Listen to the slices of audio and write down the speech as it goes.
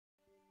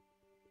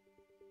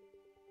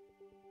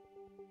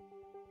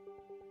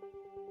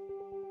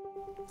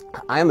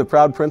I am the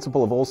proud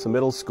principal of Olson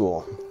Middle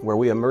School, where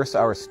we immerse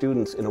our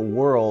students in a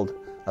world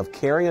of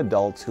caring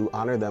adults who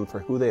honor them for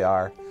who they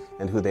are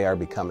and who they are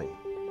becoming.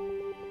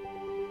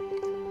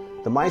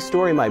 The My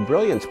Story, My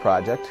Brilliance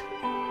project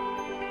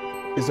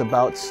is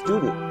about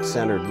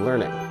student-centered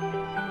learning.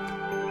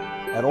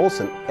 At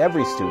Olson,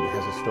 every student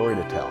has a story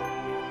to tell,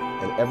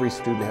 and every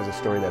student has a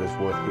story that is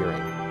worth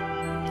hearing.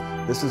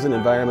 This is an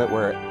environment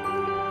where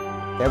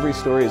every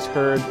story is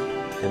heard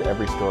and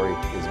every story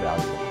is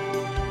valuable.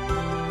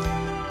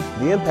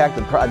 The impact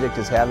the project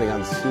is having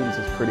on students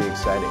is pretty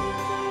exciting.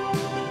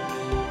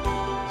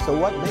 So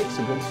what makes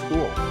a good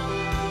school?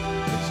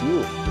 It's you,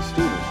 the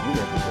students. You make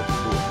a good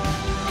school.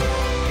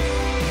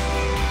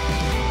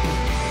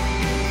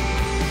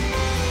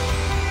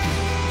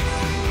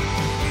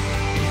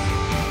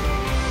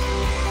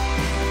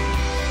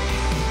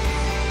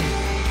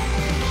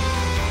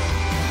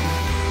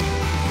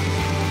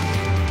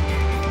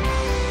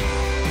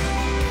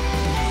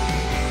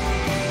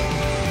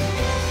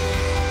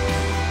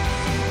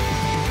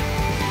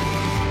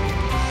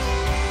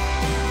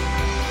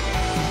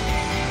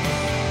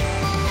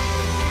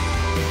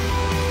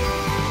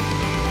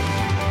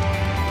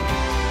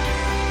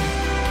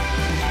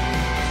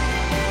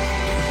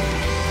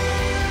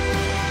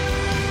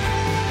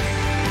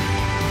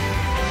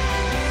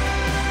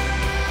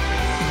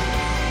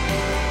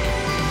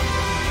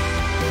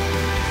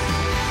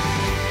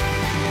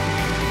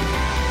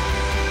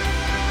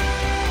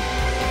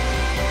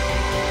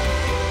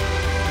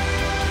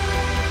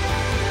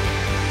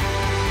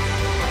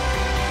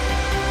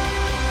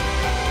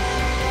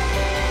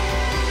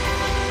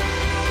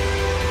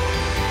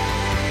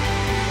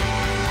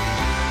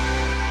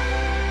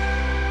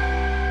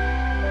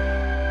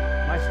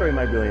 My Story,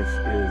 My Brilliance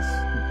is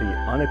the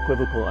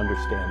unequivocal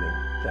understanding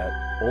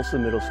that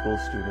Olson Middle School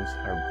students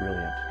are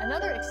brilliant.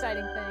 Another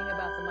exciting thing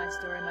about the My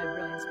Story, My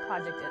Brilliance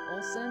project at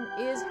Olson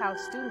is how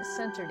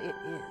student-centered it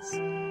is.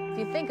 If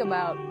you think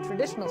about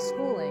traditional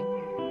schooling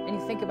and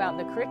you think about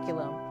the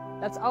curriculum,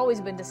 that's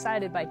always been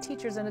decided by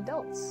teachers and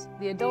adults.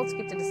 The adults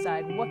get to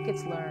decide what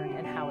gets learned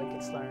and how it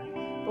gets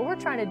learned. But we're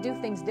trying to do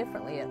things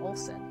differently at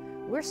Olson.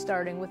 We're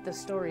starting with the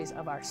stories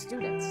of our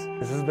students.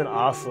 This has been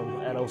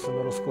awesome at Olson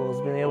Middle School. It's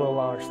been able to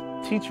allow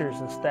our teachers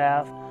and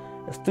staff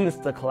and students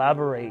to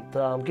collaborate,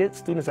 to get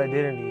students'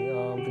 identity,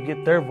 to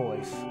get their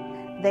voice.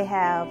 They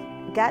have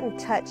gotten in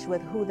touch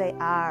with who they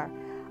are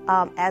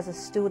as a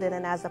student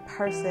and as a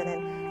person.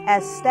 And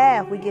as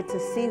staff, we get to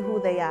see who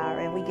they are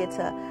and we get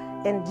to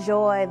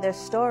enjoy their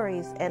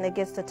stories, and it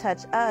gets to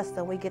touch us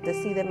and we get to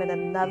see them in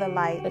another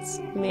light. It's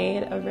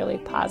made a really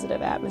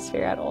positive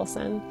atmosphere at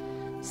Olson.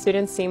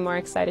 Students seem more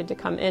excited to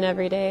come in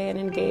every day and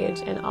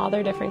engage in all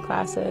their different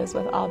classes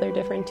with all their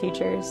different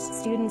teachers.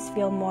 Students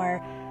feel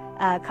more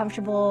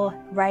comfortable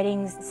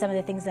writing some of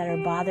the things that are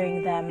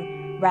bothering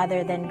them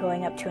rather than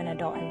going up to an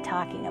adult and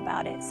talking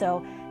about it.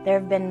 So there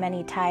have been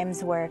many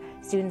times where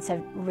students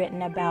have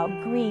written about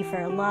grief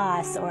or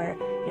loss or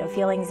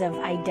feelings of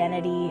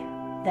identity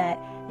that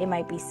they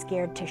might be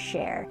scared to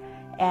share.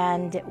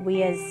 And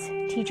we as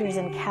teachers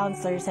and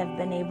counselors have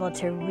been able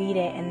to read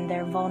it in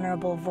their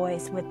vulnerable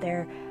voice with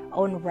their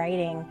own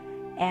writing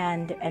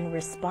and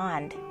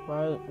respond.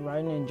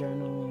 Writing and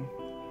journaling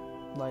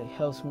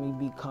helps me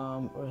be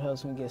calm or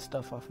helps me get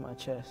stuff off my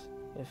chest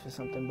if it's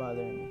something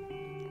bothering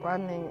me.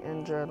 Writing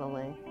and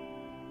journaling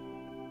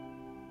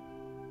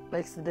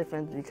makes a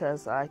difference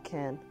because I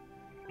can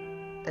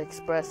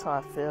express how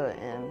I feel,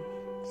 and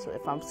so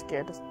if I'm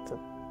scared to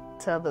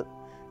tell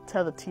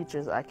the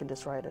teachers, I can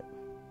just write it.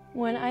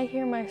 When I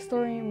hear my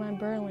story in my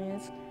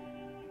brilliance,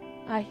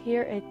 I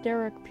hear a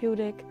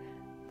therapeutic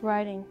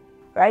writing.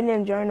 Writing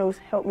in journals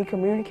help me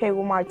communicate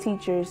with my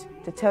teachers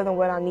to tell them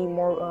what I need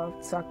more of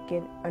so I can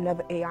get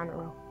another A on a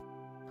row.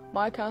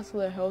 My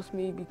counselor helps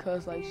me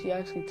because she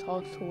actually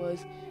talks to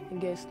us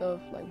and gets stuff,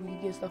 we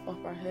get stuff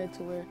off our head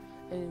to where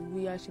and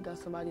we actually got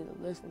somebody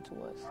to listen to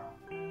us.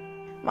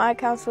 My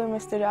counselor,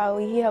 Mr.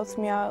 Dolly, he helps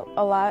me out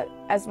a lot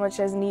as much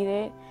as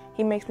needed.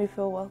 He makes me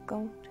feel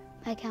welcomed.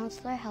 My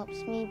counselor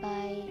helps me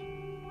by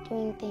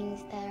doing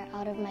things that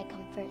are out of my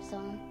comfort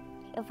zone.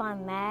 If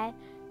I'm mad,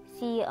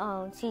 she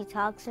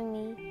talks to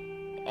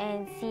me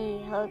and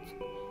she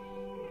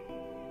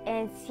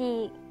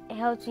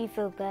helps me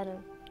feel better.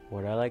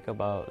 What I like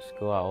about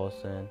school at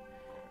Olson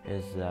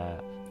is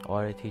that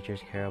all the teachers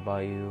care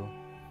about you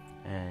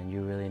and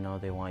you really know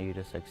they want you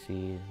to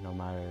succeed no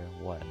matter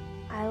what.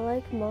 I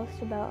like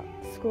most about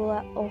school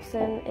at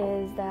Olson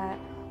is that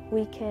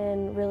we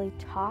can really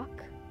talk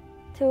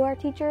to our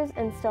teachers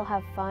and still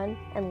have fun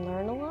and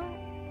learn a lot.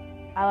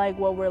 I like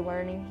what we're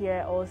learning here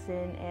at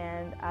Olson,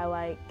 and I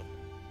like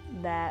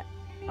that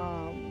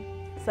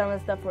some of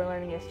the stuff we're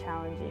learning is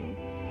challenging.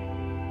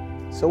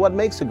 So what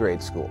makes a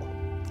great school?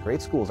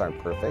 Great schools aren't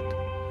perfect,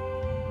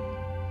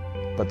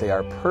 but they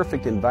are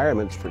perfect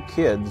environments for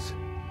kids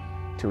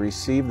to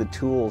receive the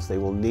tools they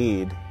will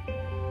need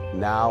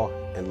now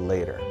and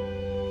later.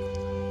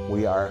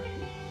 We are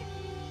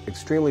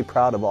extremely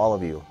proud of all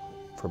of you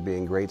for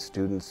being great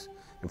students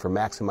and for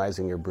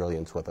maximizing your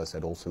brilliance with us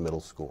at Olson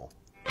Middle School.